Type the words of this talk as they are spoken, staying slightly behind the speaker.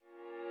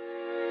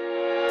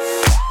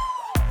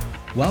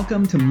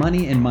Welcome to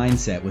Money and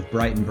Mindset with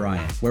Bright and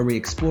Brian, where we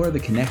explore the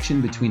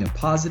connection between a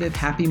positive,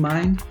 happy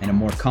mind and a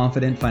more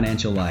confident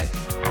financial life.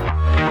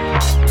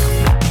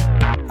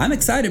 I'm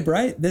excited,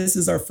 Bright. This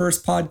is our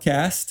first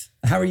podcast.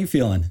 How are you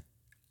feeling?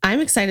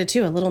 I'm excited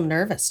too. A little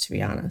nervous, to be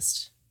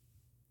honest.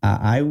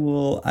 I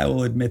will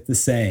admit the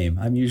same.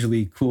 I'm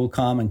usually cool,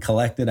 calm, and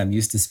collected. I'm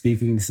used to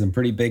speaking to some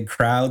pretty big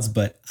crowds,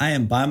 but I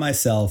am by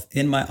myself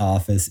in my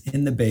office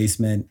in the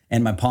basement,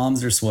 and my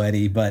palms are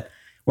sweaty, but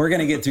we're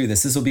going to get through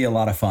this. This will be a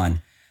lot of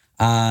fun.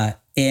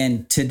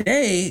 And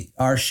today,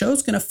 our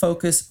show's going to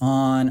focus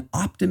on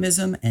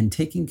optimism and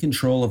taking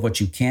control of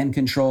what you can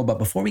control. But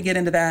before we get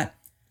into that,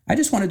 I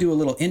just want to do a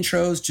little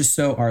intros just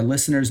so our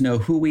listeners know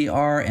who we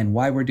are and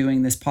why we're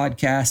doing this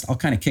podcast. I'll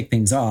kind of kick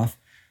things off.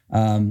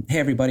 Hey,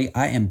 everybody,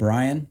 I am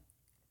Brian,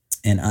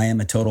 and I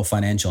am a total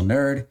financial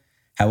nerd.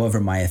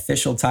 However, my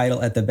official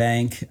title at the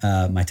bank,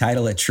 my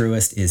title at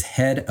Truist is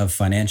Head of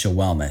Financial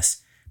Wellness.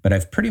 But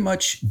I've pretty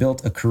much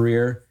built a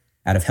career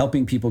out of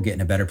helping people get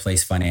in a better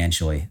place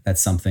financially.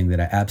 That's something that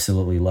I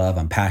absolutely love.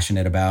 I'm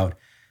passionate about.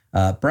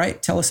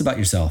 Bright, tell us about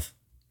yourself.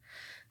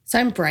 So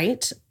I'm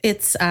Bright.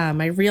 It's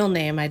my real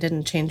name. I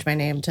didn't change my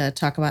name to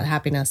talk about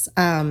happiness.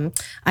 I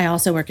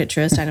also work at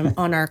Truist. I'm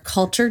on our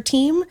culture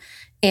team,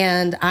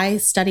 and I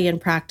study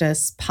and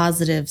practice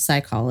positive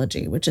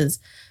psychology, which is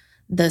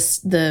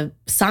the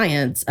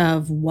science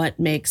of what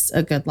makes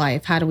a good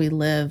life. How do we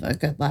live a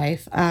good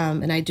life?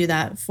 And I do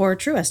that for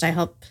Truist. I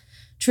help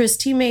Truist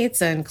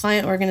teammates and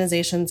client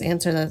organizations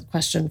answer that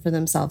question for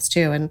themselves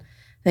too. And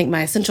I think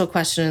my essential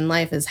question in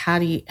life is how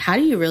do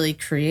you really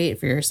create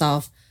for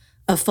yourself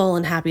a full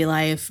and happy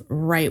life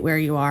right where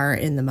you are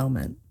in the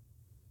moment?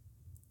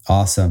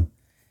 Awesome.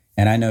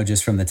 And I know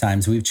just from the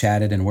times we've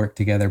chatted and worked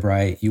together,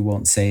 Bright, you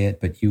won't say it,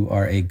 but you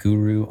are a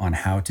guru on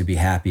how to be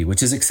happy,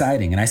 which is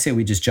exciting. And I say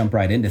we just jump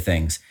right into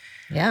things.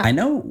 Yeah. I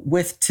know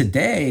with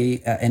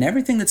today and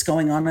everything that's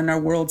going on in our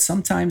world,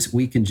 sometimes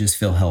we can just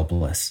feel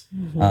helpless.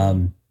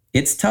 Mm-hmm.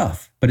 It's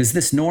tough, but is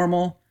this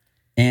normal?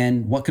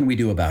 And what can we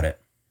do about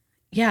it?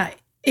 Yeah,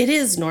 it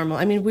is normal.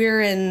 I mean, we're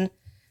in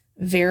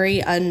very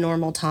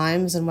unnormal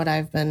times. And what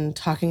I've been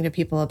talking to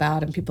people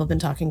about and people have been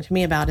talking to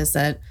me about is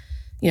that,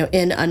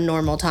 in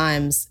unnormal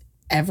times,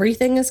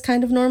 everything is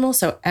kind of normal.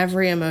 So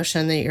every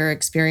emotion that you're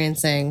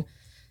experiencing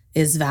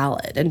is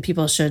valid. And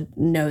people should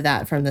know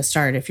that from the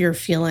start. If you're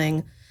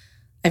feeling,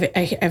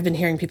 I've been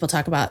hearing people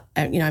talk about,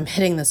 I'm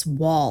hitting this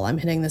wall. I'm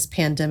hitting this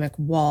pandemic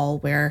wall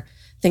where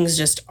things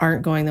just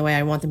aren't going the way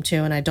I want them to,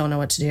 and I don't know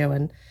what to do.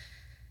 And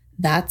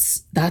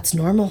that's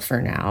normal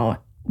for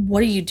now.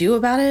 What do you do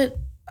about it?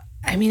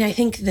 I mean, I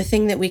think the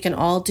thing that we can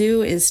all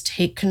do is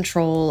take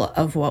control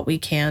of what we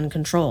can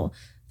control.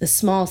 The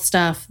small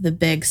stuff, the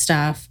big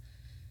stuff,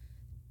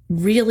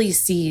 really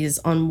seize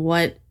on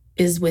what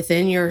is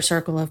within your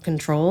circle of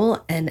control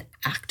and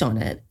act on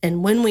it.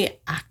 And when we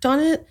act on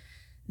it,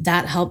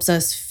 that helps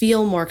us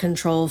feel more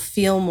control,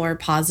 feel more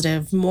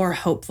positive, more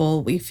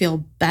hopeful. We feel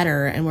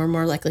better, and we're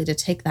more likely to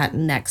take that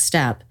next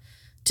step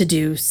to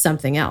do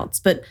something else.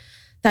 But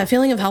that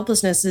feeling of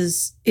helplessness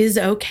is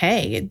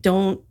okay.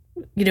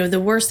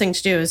 The worst thing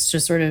to do is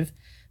to sort of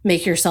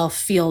make yourself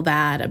feel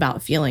bad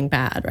about feeling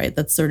bad, right?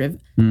 That's sort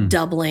of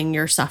doubling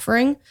your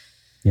suffering.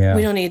 Yeah.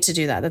 We don't need to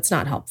do that. That's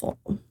not helpful.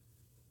 No,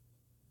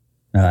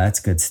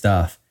 that's good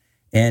stuff.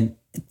 And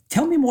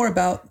tell me more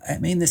about,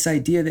 this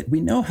idea that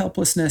we know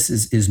helplessness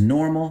is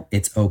normal.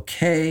 It's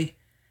okay.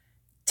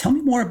 Tell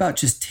me more about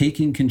just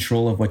taking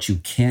control of what you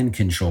can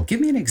control. Give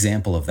me an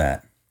example of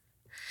that.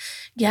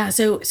 Yeah.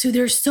 So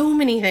there's so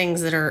many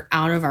things that are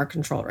out of our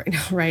control right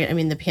now, right? I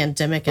mean, the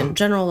pandemic in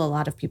general, a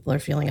lot of people are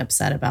feeling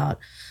upset about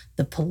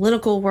the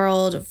political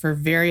world for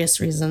various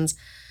reasons.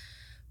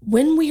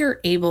 When we are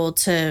able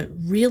to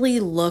really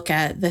look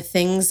at the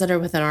things that are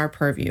within our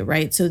purview,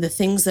 right? So the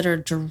things that are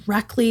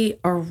directly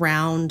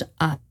around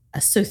us.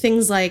 So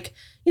things like,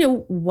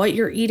 what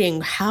you're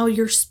eating, how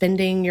you're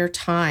spending your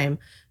time,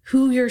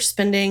 who you're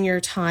spending your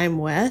time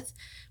with.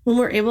 When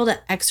we're able to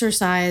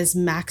exercise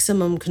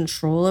maximum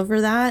control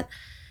over that,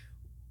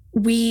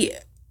 we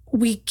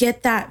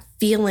get that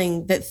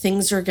feeling that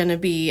things are going to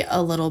be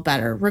a little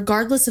better,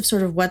 regardless of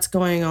sort of what's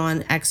going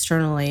on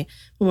externally.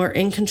 When we're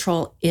in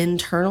control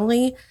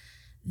internally,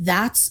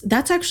 that's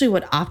actually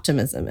what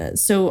optimism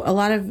is. So a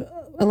lot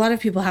of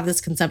people have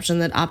this conception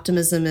that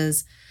optimism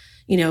is,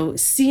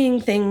 seeing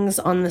things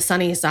on the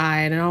sunny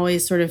side and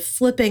always sort of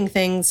flipping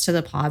things to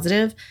the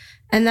positive.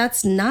 And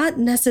that's not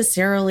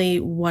necessarily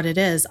what it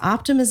is.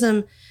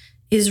 Optimism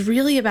is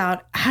really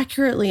about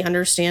accurately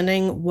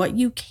understanding what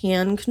you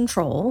can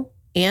control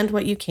and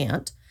what you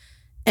can't,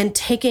 and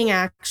taking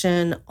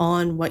action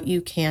on what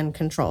you can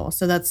control.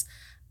 So that's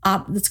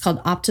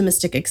called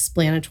optimistic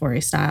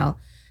explanatory style.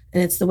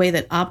 And it's the way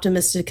that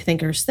optimistic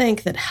thinkers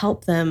think that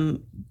help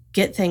them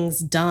get things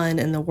done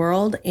in the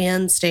world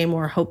and stay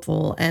more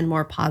hopeful and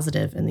more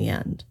positive in the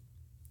end.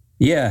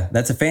 Yeah,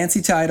 that's a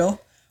fancy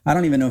title. I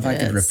don't even know if I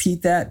could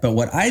repeat that, but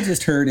what I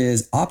just heard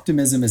is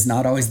optimism is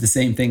not always the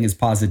same thing as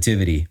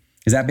positivity.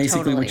 Is that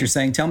basically what you're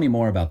saying? Tell me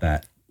more about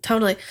that.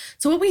 Totally.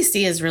 So what we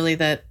see is really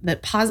that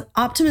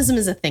optimism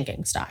is a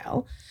thinking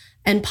style.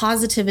 And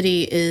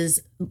positivity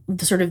is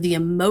sort of the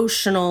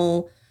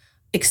emotional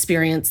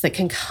experience that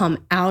can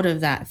come out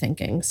of that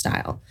thinking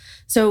style.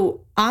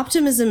 So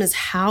optimism is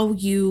how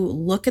you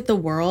look at the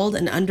world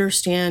and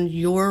understand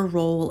your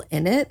role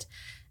in it.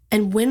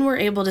 And when we're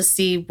able to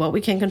see what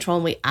we can control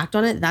and we act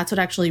on it, that's what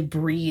actually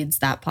breeds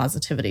that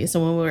positivity. So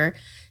when we're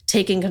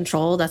taking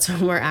control, that's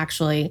when we're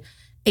actually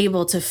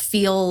able to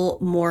feel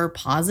more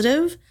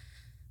positive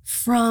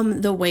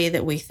from the way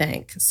that we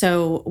think.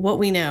 So what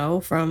we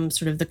know from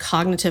sort of the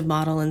cognitive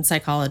model in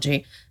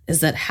psychology is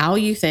that how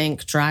you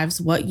think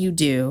drives what you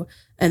do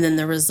and then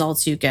the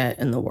results you get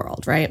in the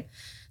world, right?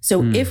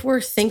 So if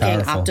we're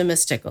thinking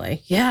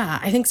optimistically, yeah,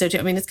 I think so too.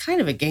 I mean, it's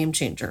kind of a game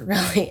changer,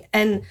 really.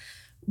 And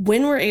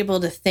when we're able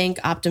to think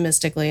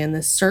optimistically in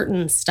this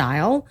certain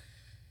style,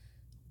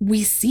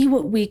 we see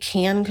what we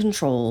can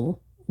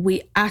control,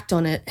 we act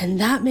on it, and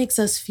that makes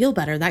us feel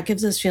better. That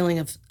gives us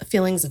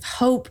feelings of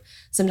hope,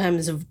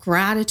 sometimes of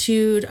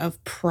gratitude,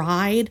 of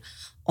pride,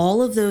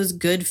 all of those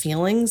good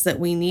feelings that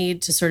we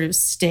need to sort of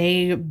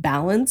stay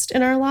balanced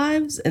in our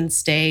lives and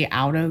stay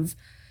out of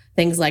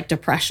things like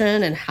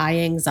depression and high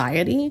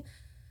anxiety.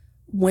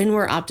 When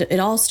we're it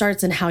all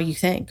starts in how you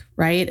think,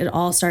 right? It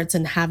all starts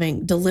in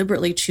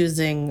deliberately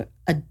choosing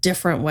a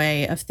different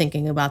way of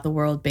thinking about the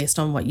world based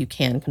on what you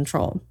can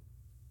control.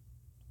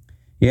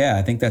 Yeah,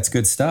 I think that's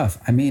good stuff.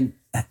 I mean,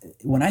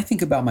 when I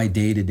think about my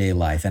day-to-day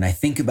life and I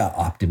think about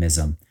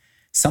optimism,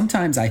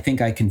 sometimes I think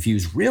I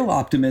confuse real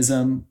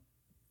optimism,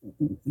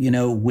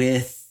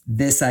 with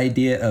this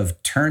idea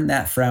of turn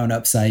that frown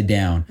upside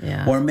down.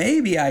 Yeah. Or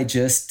maybe I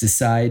just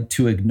decide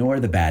to ignore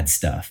the bad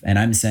stuff and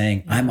I'm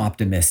saying I'm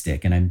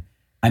optimistic and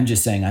I'm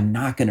just saying I'm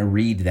not going to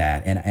read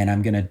that and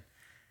I'm going to,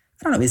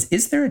 I don't know,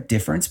 is there a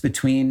difference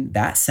between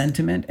that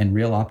sentiment and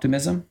real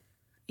optimism?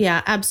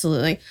 Yeah,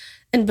 absolutely.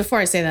 And before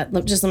I say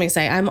that, just let me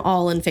say I'm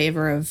all in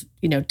favor of,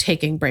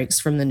 taking breaks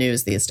from the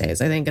news these days.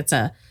 I think it's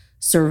a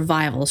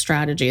survival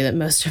strategy that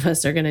most of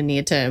us are going to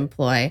need to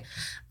employ.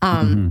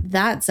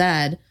 That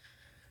said,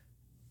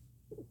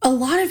 a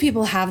lot of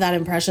people have that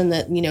impression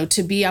that,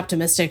 to be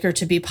optimistic or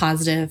to be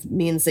positive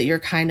means that you're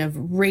kind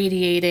of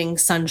radiating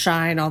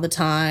sunshine all the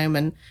time.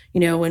 And,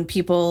 when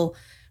people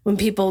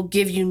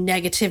give you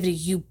negativity,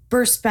 you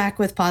burst back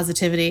with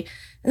positivity.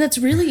 And that's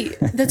really,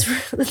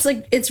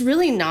 it's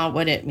really not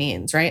what it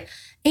means, right?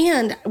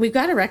 And we've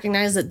got to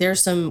recognize that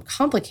there's some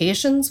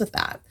complications with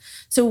that.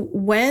 So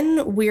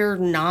when we're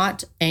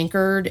not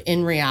anchored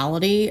in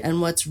reality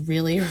and what's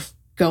really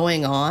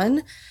going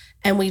on,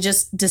 and we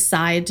just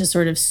decide to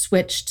sort of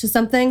switch to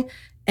something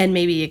and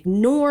maybe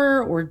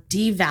ignore or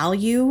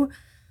devalue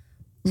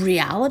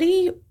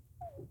reality,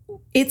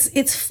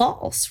 it's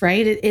false,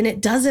 right? And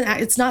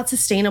it's not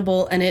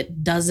sustainable and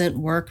it doesn't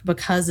work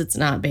because it's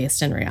not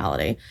based in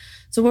reality.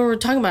 So when we're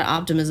talking about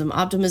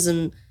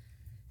optimism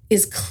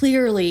is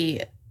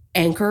clearly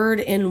anchored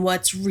in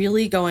what's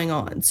really going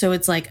on. So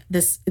it's like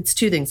this, it's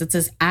two things. It's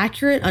this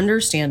accurate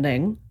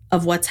understanding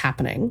of what's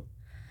happening,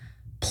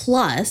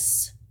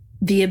 plus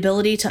the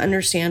ability to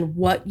understand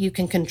what you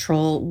can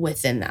control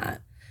within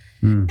that.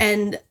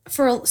 And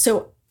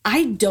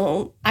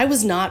I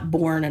was not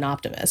born an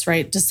optimist,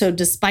 right? So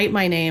despite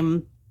my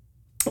name,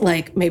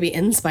 like maybe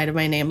in spite of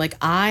my name,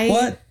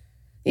 What?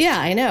 Yeah,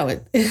 I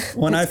know.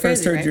 When I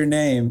first heard your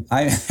name,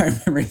 I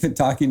remember even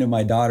talking to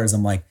my daughters.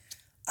 I'm like,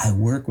 I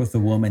work with a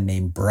woman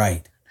named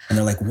Bright. And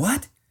they're like,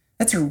 what?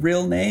 That's her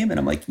real name? And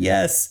I'm like,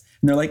 yes.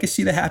 And they're like, is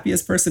she the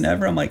happiest person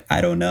ever? I'm like,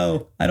 I don't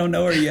know. I don't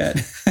know her yet.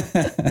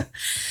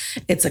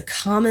 It's a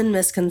common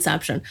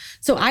misconception.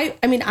 So I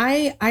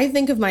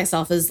think of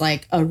myself as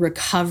like a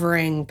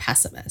recovering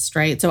pessimist,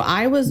 right? So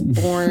I was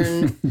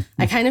born,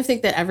 I kind of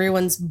think that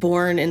everyone's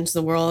born into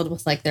the world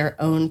with like their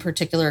own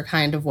particular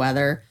kind of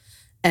weather.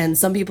 And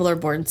some people are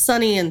born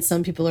sunny and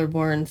some people are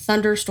born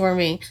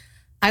thunderstormy.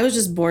 I was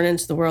just born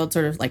into the world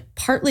sort of like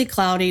partly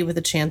cloudy with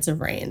a chance of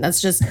rain.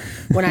 That's just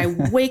when I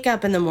wake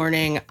up in the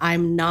morning,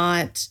 I'm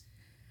not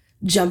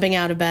jumping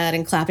out of bed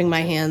and clapping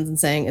my hands and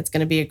saying it's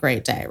going to be a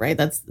great day, right?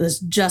 That's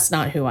just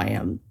not who I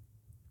am.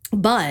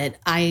 But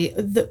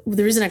the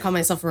reason I call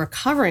myself a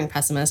recovering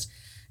pessimist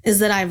is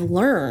that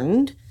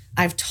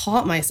I've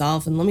taught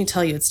myself, and let me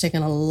tell you, it's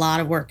taken a lot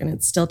of work and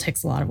it still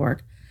takes a lot of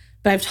work,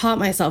 but I've taught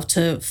myself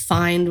to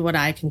find what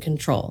I can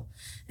control.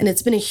 And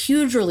it's been a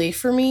huge relief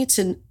for me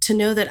to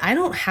know that I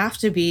don't have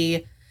to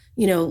be,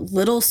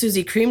 little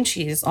Susie cream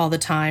cheese all the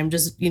time,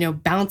 just,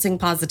 bouncing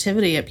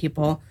positivity at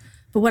people.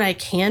 But what I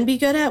can be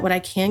good at, what I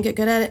can get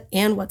good at,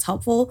 and what's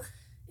helpful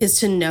is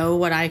to know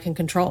what I can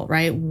control,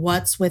 right?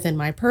 What's within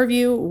my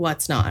purview,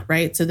 what's not,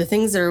 right? So the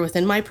things that are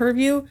within my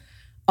purview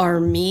are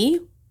me,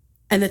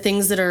 and the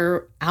things that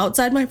are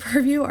outside my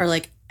purview are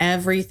like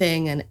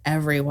everything and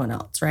everyone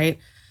else, right?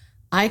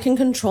 I can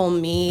control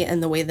me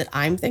and the way that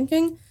I'm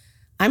thinking.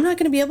 I'm not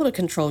going to be able to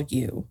control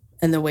you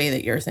and the way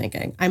that you're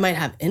thinking. I might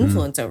have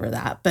influence over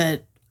that,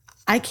 but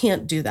I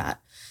can't do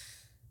that.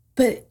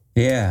 But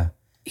yeah.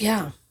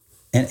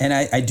 And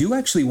I do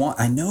actually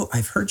I know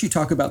I've heard you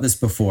talk about this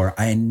before.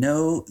 I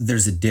know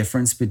there's a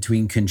difference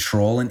between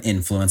control and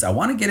influence. I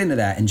want to get into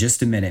that in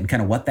just a minute and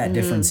kind of what that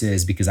difference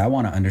is, because I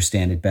want to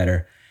understand it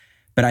better.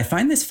 But I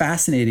find this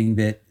fascinating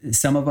that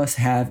some of us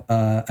have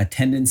a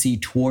tendency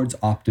towards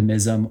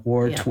optimism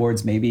or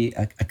towards maybe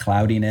a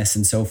cloudiness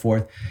and so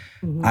forth.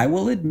 I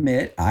will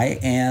admit I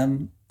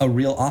am a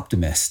real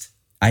optimist.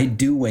 I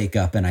do wake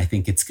up and I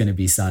think it's going to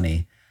be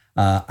sunny.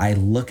 I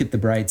look at the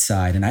bright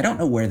side, and I don't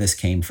know where this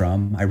came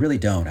from. I really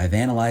don't. I've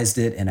analyzed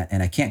it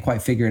and I can't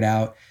quite figure it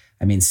out.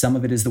 I mean, some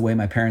of it is the way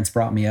my parents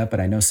brought me up, but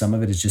I know some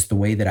of it is just the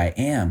way that I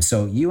am.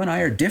 So you and I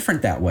are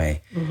different that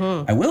way.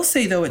 I will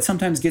say, though, it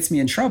sometimes gets me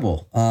in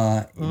trouble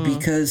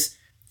because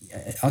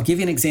I'll give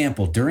you an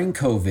example. During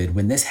COVID,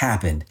 when this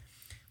happened,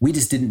 we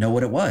just didn't know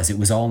what it was. It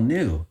was all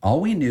new.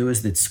 All we knew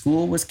is that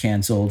school was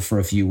canceled for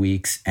a few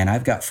weeks, and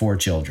I've got 4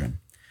 children.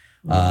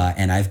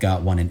 And I've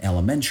got one in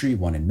elementary,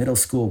 one in middle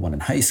school, one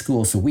in high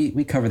school. So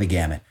we cover the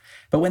gamut.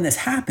 But when this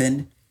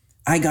happened,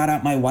 I got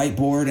out my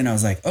whiteboard and I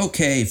was like,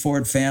 okay,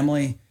 Ford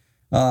family,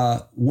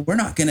 we're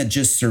not going to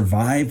just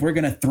survive. We're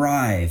going to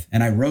thrive.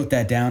 And I wrote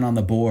that down on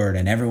the board,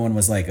 and everyone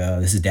was like,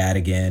 oh, this is dad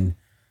again,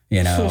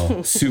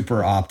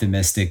 super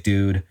optimistic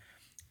dude.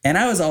 And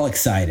I was all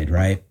excited,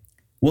 right?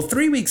 Well,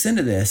 3 weeks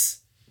into this,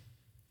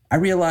 I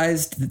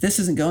realized that this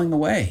isn't going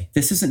away.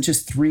 This isn't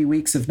just 3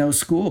 weeks of no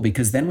school,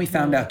 because then we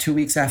found out 2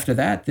 weeks after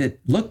that,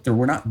 look,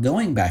 we're not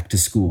going back to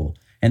school.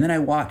 And then I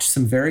watched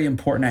some very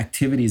important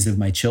activities of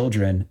my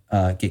children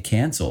get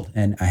canceled.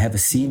 And I have a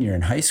senior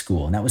in high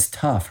school, and that was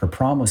tough. Her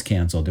prom was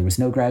canceled. There was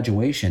no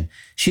graduation.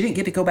 She didn't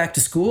get to go back to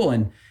school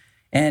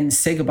and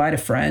say goodbye to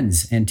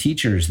friends and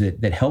teachers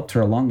that helped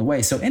her along the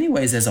way. So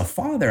anyways, as a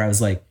father, I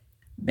was like,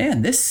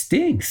 man, this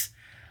stinks.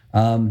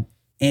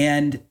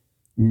 And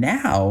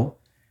now,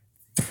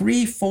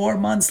 3-4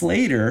 months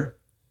later,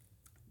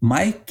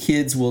 my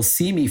kids will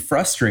see me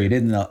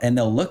frustrated and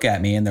they'll look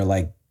at me and they're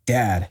like,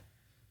 Dad,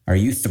 are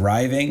you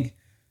thriving?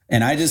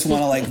 And I just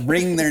want to like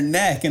wring their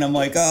neck. And I'm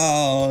like,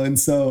 oh. And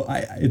so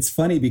it's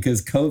funny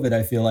because COVID,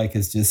 I feel like,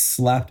 has just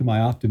slapped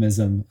my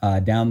optimism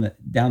down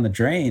the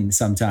drain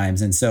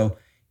sometimes. And so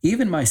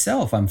even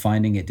myself, I'm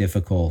finding it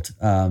difficult.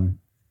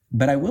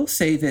 But I will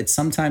say that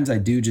sometimes I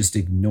do just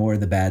ignore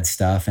the bad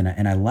stuff.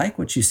 And I like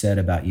what you said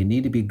about you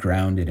need to be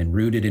grounded and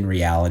rooted in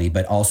reality,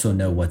 but also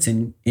know what's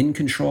in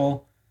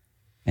control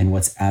and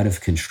what's out of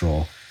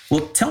control.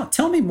 Well,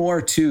 tell me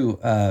more too,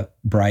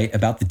 Bright,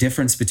 about the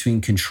difference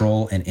between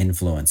control and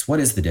influence. What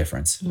is the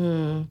difference?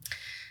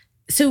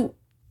 So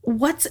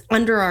what's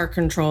under our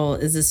control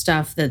is the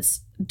stuff that's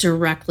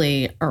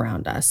directly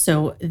around us.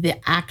 So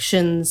the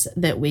actions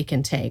that we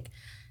can take.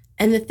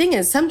 And the thing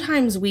is,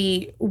 sometimes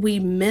we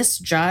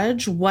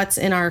misjudge what's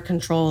in our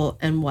control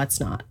and what's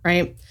not,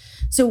 right?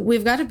 So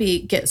we've got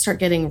to start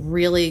getting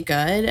really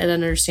good at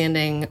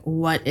understanding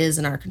what is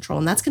in our control.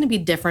 And that's going to be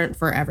different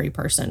for every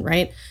person,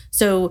 right?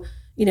 So,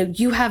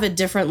 you have a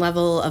different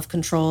level of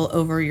control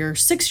over your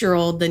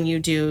 6-year-old than you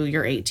do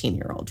your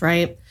 18-year-old,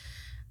 right?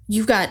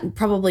 You've got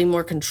probably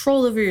more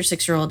control over your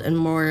 6-year-old and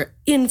more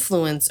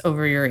influence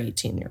over your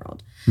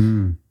 18-year-old.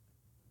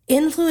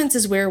 Influence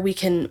is where we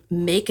can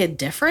make a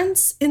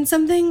difference in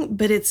something,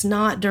 but it's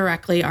not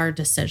directly our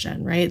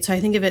decision, right? So I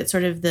think of it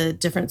sort of the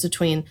difference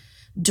between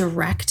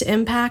direct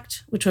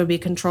impact, which would be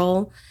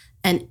control,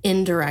 and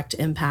indirect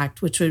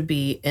impact, which would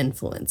be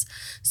influence.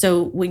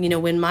 So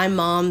when my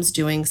mom's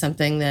doing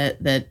something that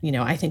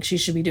I think she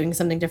should be doing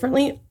something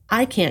differently,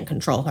 I can't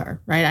control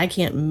her, right? I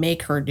can't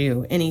make her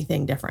do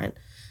anything different.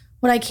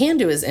 What I can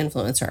do is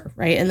influence her,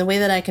 right? And the way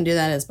that I can do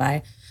that is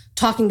by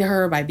talking to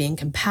her, by being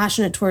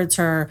compassionate towards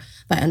her,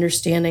 by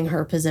understanding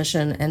her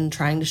position and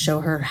trying to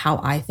show her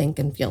how I think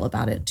and feel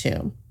about it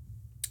too.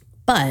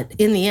 But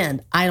in the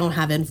end, I don't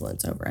have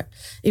influence over it.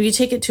 If you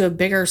take it to a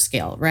bigger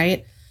scale,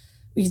 right?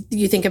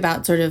 You think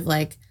about sort of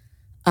like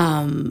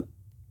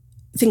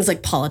things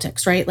like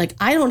politics, right? Like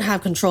I don't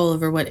have control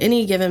over what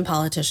any given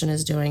politician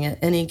is doing at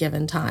any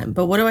given time.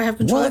 But what do I have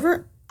control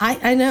over?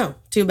 I know.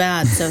 Too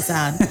bad. So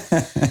sad.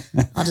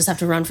 I'll just have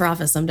to run for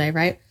office someday,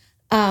 right?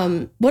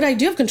 What I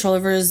do have control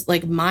over is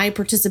like my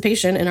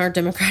participation in our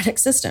democratic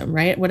system,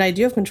 right? What I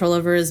do have control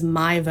over is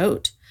my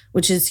vote,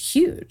 which is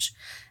huge.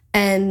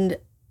 And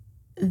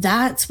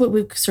that's what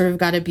we've sort of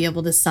got to be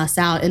able to suss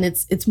out. And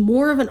it's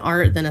more of an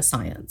art than a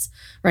science,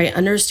 right?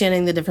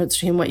 Understanding the difference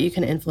between what you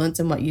can influence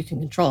and what you can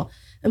control.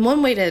 And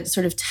one way to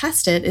sort of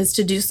test it is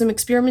to do some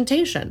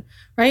experimentation,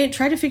 right?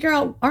 Try to figure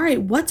out, all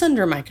right, what's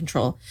under my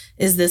control?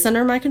 Is this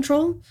under my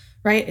control,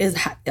 right?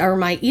 Are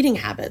my eating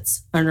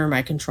habits under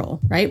my control,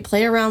 right?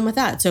 Play around with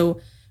that.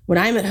 So when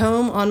I'm at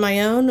home on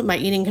my own, my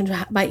eating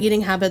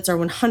habits are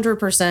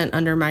 100%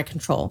 under my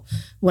control.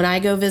 When I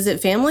go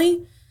visit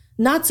family,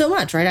 not so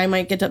much, right? I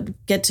might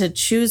get to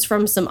choose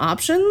from some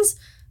options,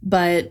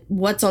 but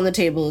what's on the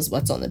table is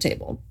what's on the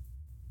table.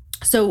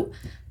 So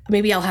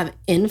maybe I'll have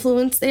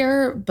influence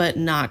there, but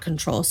not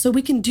control. So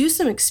we can do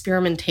some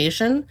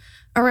experimentation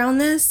around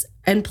this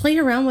and play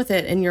around with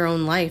it in your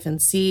own life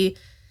and see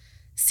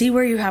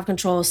where you have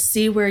control,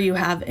 see where you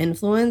have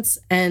influence,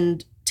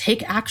 and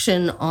take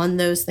action on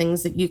those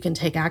things that you can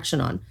take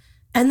action on.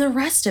 And the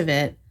rest of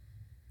it,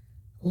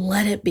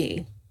 let it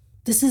be.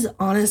 This is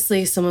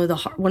honestly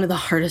one of the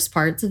hardest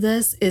parts of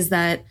this, is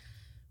that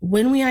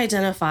when we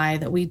identify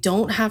that we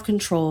don't have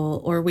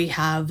control or we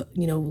have,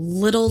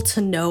 little to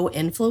no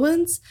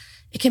influence,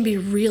 it can be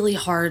really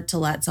hard to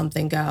let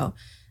something go.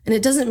 And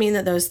it doesn't mean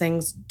that those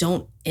things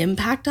don't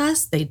impact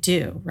us. They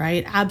do,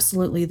 right?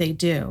 Absolutely, they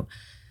do.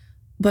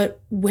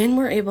 But when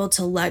we're able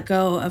to let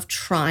go of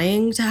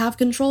trying to have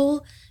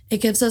control,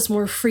 it gives us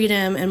more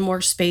freedom and more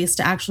space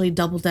to actually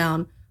double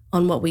down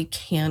on what we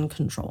can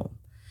control.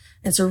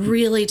 It's a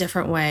really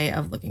different way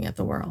of looking at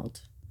the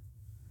world.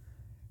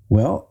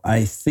 Well,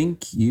 I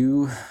think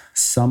you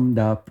summed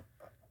up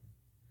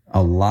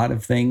a lot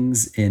of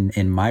things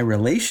in my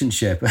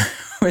relationship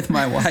with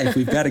my wife.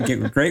 We've got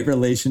a great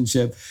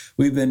relationship.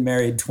 We've been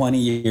married 20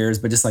 years,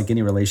 but just like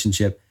any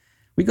relationship,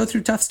 we go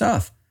through tough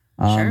stuff.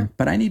 Sure.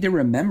 But I need to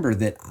remember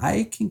that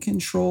I can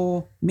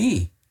control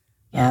me.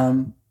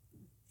 Yeah.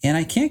 And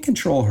I can't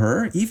control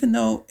her, even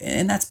though,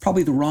 and that's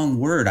probably the wrong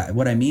word.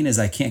 What I mean is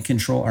I can't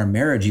control our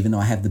marriage, even though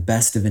I have the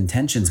best of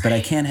intentions, but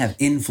I can have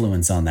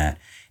influence on that.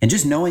 And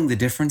just knowing the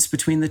difference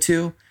between the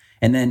two,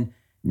 and then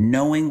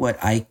knowing what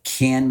I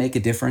can make a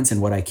difference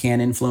and what I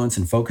can influence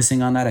and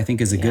focusing on that, I think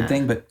is a good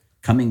thing. But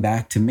coming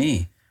back to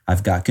me,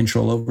 I've got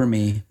control over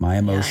me, my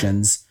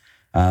emotions.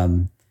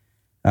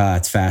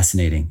 It's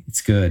fascinating.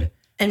 It's good.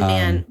 And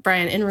man,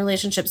 Brian, in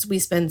relationships, we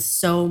spend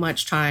so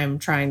much time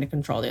trying to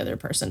control the other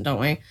person, don't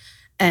we?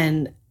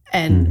 And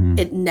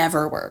it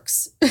never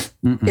works.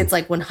 It's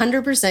like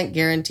 100%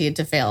 guaranteed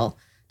to fail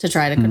to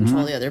try to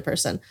control the other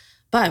person.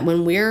 But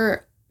when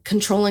we're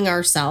controlling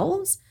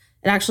ourselves,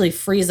 it actually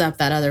frees up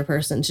that other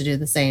person to do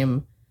the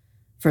same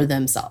for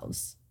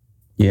themselves.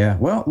 Yeah.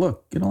 Well,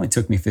 look, it only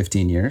took me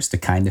 15 years to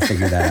kind of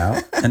figure that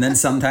out. And then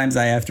sometimes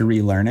I have to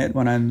relearn it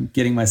when I'm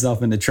getting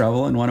myself into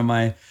trouble in one of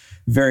my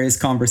various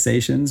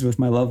conversations with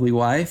my lovely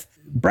wife.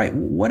 Bright,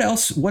 what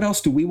else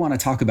do we want to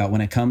talk about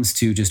when it comes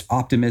to just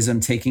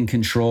optimism, taking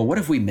control? What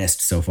have we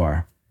missed so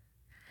far?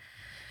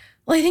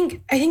 Well, I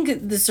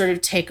think the sort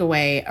of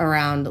takeaway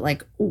around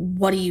like,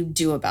 what do you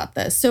do about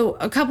this? So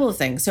a couple of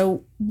things.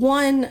 So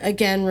one,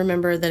 again,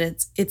 remember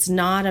that it's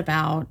not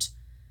about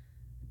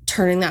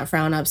turning that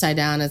frown upside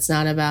down. It's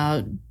not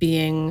about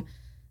being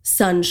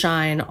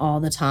sunshine all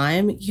the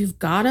time. You've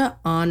got to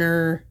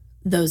honor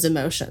those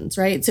emotions,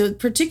 right? So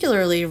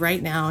particularly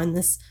right now in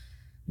this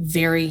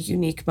very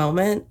unique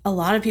moment, a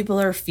lot of people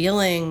are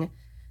feeling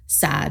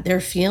sad.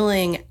 They're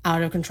feeling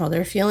out of control.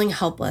 They're feeling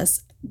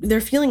helpless.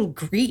 They're feeling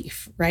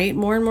grief, right?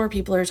 More and more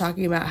people are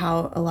talking about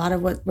how a lot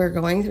of what we're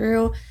going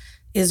through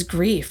is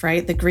grief,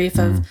 right? The grief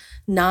of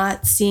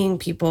not seeing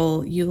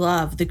people you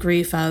love, the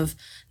grief of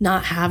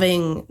not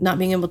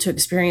being able to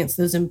experience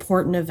those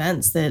important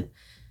events that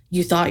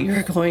you thought you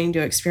were going to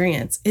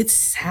experience. It's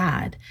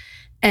sad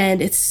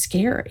and it's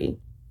scary.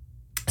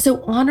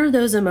 So honor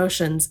those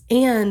emotions.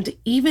 And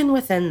even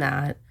within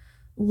that,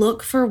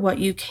 look for what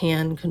you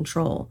can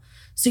control.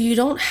 So you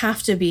don't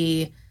have to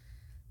be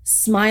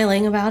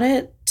smiling about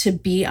it to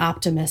be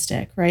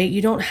optimistic, right?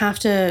 You don't have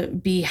to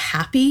be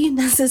happy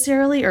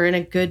necessarily or in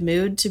a good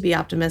mood to be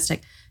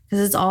optimistic,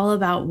 because it's all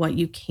about what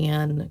you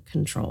can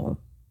control.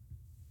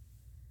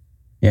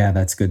 Yeah,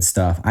 that's good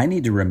stuff. I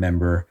need to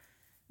remember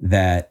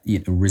that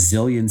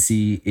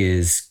resiliency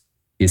is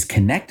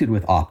connected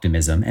with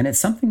optimism, and it's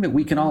something that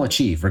we can all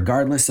achieve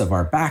regardless of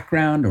our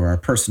background or our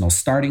personal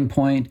starting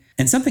point.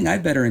 And something I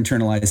better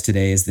internalize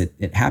today is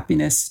that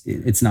happiness,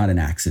 it's not an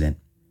accident,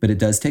 but it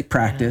does take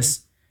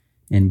practice.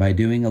 And by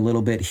doing a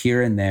little bit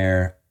here and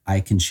there, I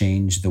can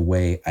change the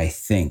way I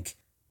think.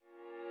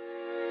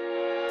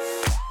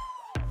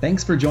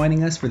 Thanks for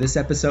joining us for this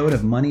episode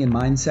of Money and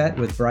Mindset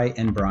with Bright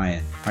and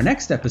Brian. Our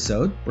next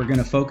episode, we're going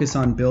to focus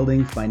on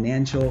building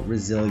financial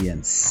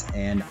resilience.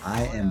 And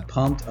I am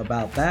pumped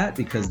about that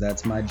because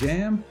that's my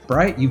jam.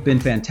 Bright, you've been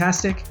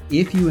fantastic.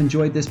 If you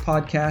enjoyed this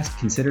podcast,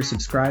 consider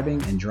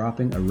subscribing and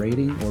dropping a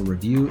rating or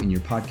review in your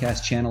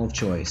podcast channel of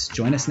choice.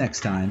 Join us next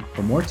time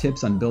for more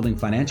tips on building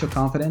financial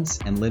confidence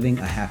and living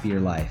a happier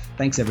life.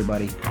 Thanks,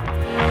 everybody.